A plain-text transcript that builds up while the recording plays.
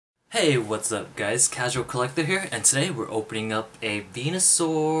Hey, what's up guys? CasualCollector here, and today we're opening up a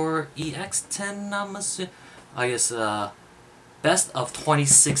Venusaur EX10, I guess, best of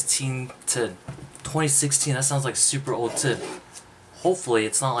 2016 to 2016, that sounds like super old too. Hopefully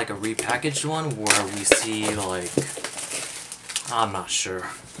it's not like a repackaged one where we see like, I'm not sure.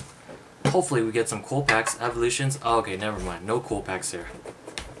 Hopefully we get some cool packs, evolutions, oh, okay, never mind, no cool packs here.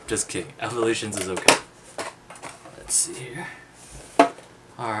 Just kidding, evolutions is okay. Let's see here.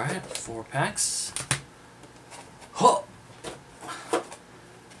 Alright, 4 packs. Huh!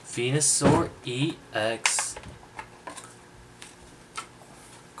 Venusaur EX.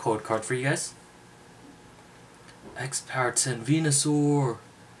 Code card for you guys. X Power 10 Venusaur.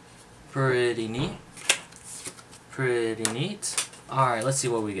 Pretty neat. Pretty neat. Alright, let's see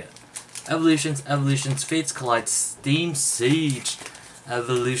what we get. Evolutions, Fates Collide, Steam Siege.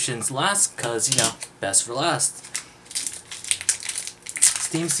 Evolutions last, cause, you know, best for last.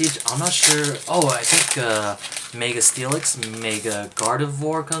 Steam Siege, I'm not sure. Oh, I think Mega Steelix, Mega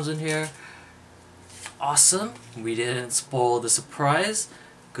Gardevoir comes in here. Awesome. We didn't spoil the surprise.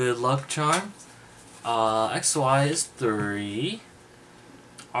 Good luck charm. XY is 3.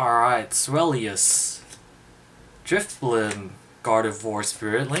 Alright, Swellius. Driftblim, Gardevoir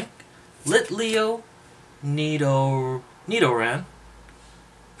Spirit Link. Litleo, Nidoran.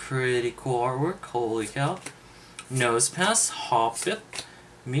 Pretty cool artwork, holy cow. Nosepass, Hoppip.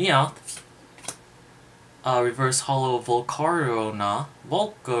 Meowth, Reverse Hollow Volcarona,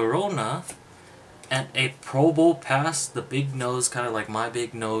 and a Probo Pass, the big nose, kind of like my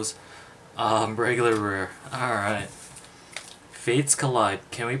big nose, regular rare. Alright. Fates Collide,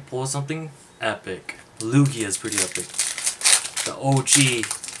 can we pull something epic? Lugia is pretty epic. The OG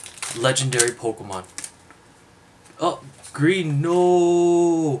legendary Pokemon. Oh, green,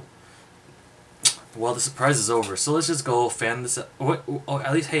 no! Well, the surprise is over, so let's just go fan this. At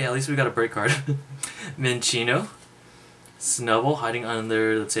least we got a break card. Minchino, Snubble hiding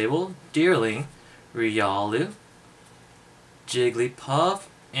under the table, Deerling, Riolu, Jigglypuff,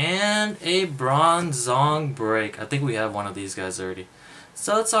 and a Bronzong break. I think we have one of these guys already,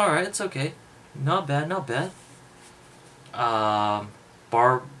 so it's alright. It's okay. Not bad. Not bad. Barbaracle.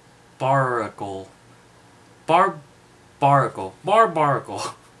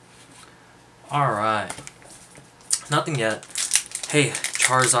 Alright. Nothing yet. Hey,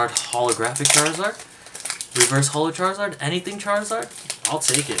 Charizard, holographic Charizard? Reverse holo Charizard? Anything Charizard? I'll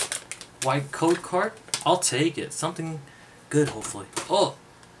take it. White code card? I'll take it. Something good, hopefully. Oh!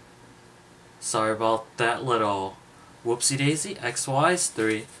 Sorry about that little whoopsie daisy. XY's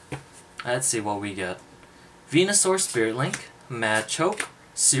 3. Let's see what we get. Venusaur Spirit Link, Machoke,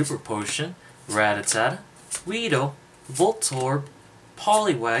 Super Potion, Rattata, Weedle, Voltorb,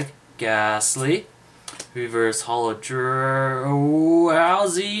 Poliwag, Ghastly, Reverse Holo Drowsy,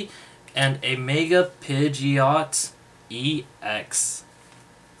 and a Mega Pidgeot EX.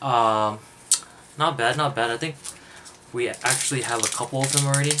 Not bad, not bad. I think we actually have a couple of them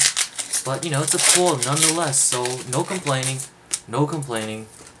already. But, you know, it's a pull nonetheless, so no complaining. No complaining.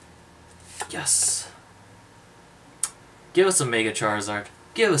 Yes. Give us a Mega Charizard.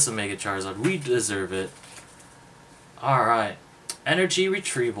 Give us a Mega Charizard. We deserve it. Alright. Energy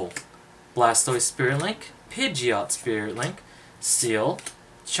Retrieval. Blastoise Spirit Link, Pidgeot Spirit Link, Steel,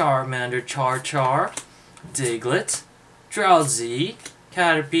 Charmander Char, Diglett, Drowsy,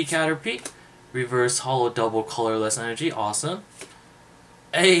 Caterpie, Reverse Holo Double Colorless Energy, awesome.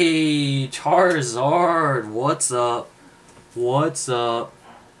 Hey, Charizard, what's up? What's up?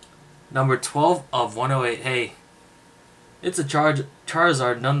 Number 12 of 108, hey. It's a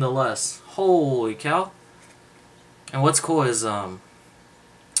Charizard nonetheless. Holy cow. And what's cool is,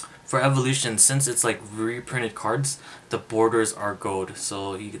 for evolution, since it's like reprinted cards, the borders are gold,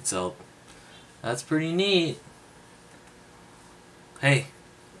 so you can tell. That's pretty neat. Hey,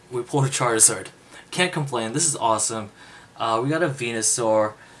 we pulled a Charizard. Can't complain. This is awesome. We got a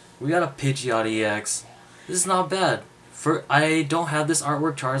Venusaur. We got a Pidgeot EX. This is not bad. I don't have this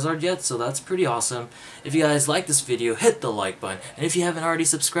artwork Charizard yet, so that's pretty awesome. If you guys like this video, hit the like button. And if you haven't already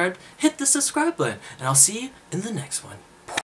subscribed, hit the subscribe button. And I'll see you in the next one.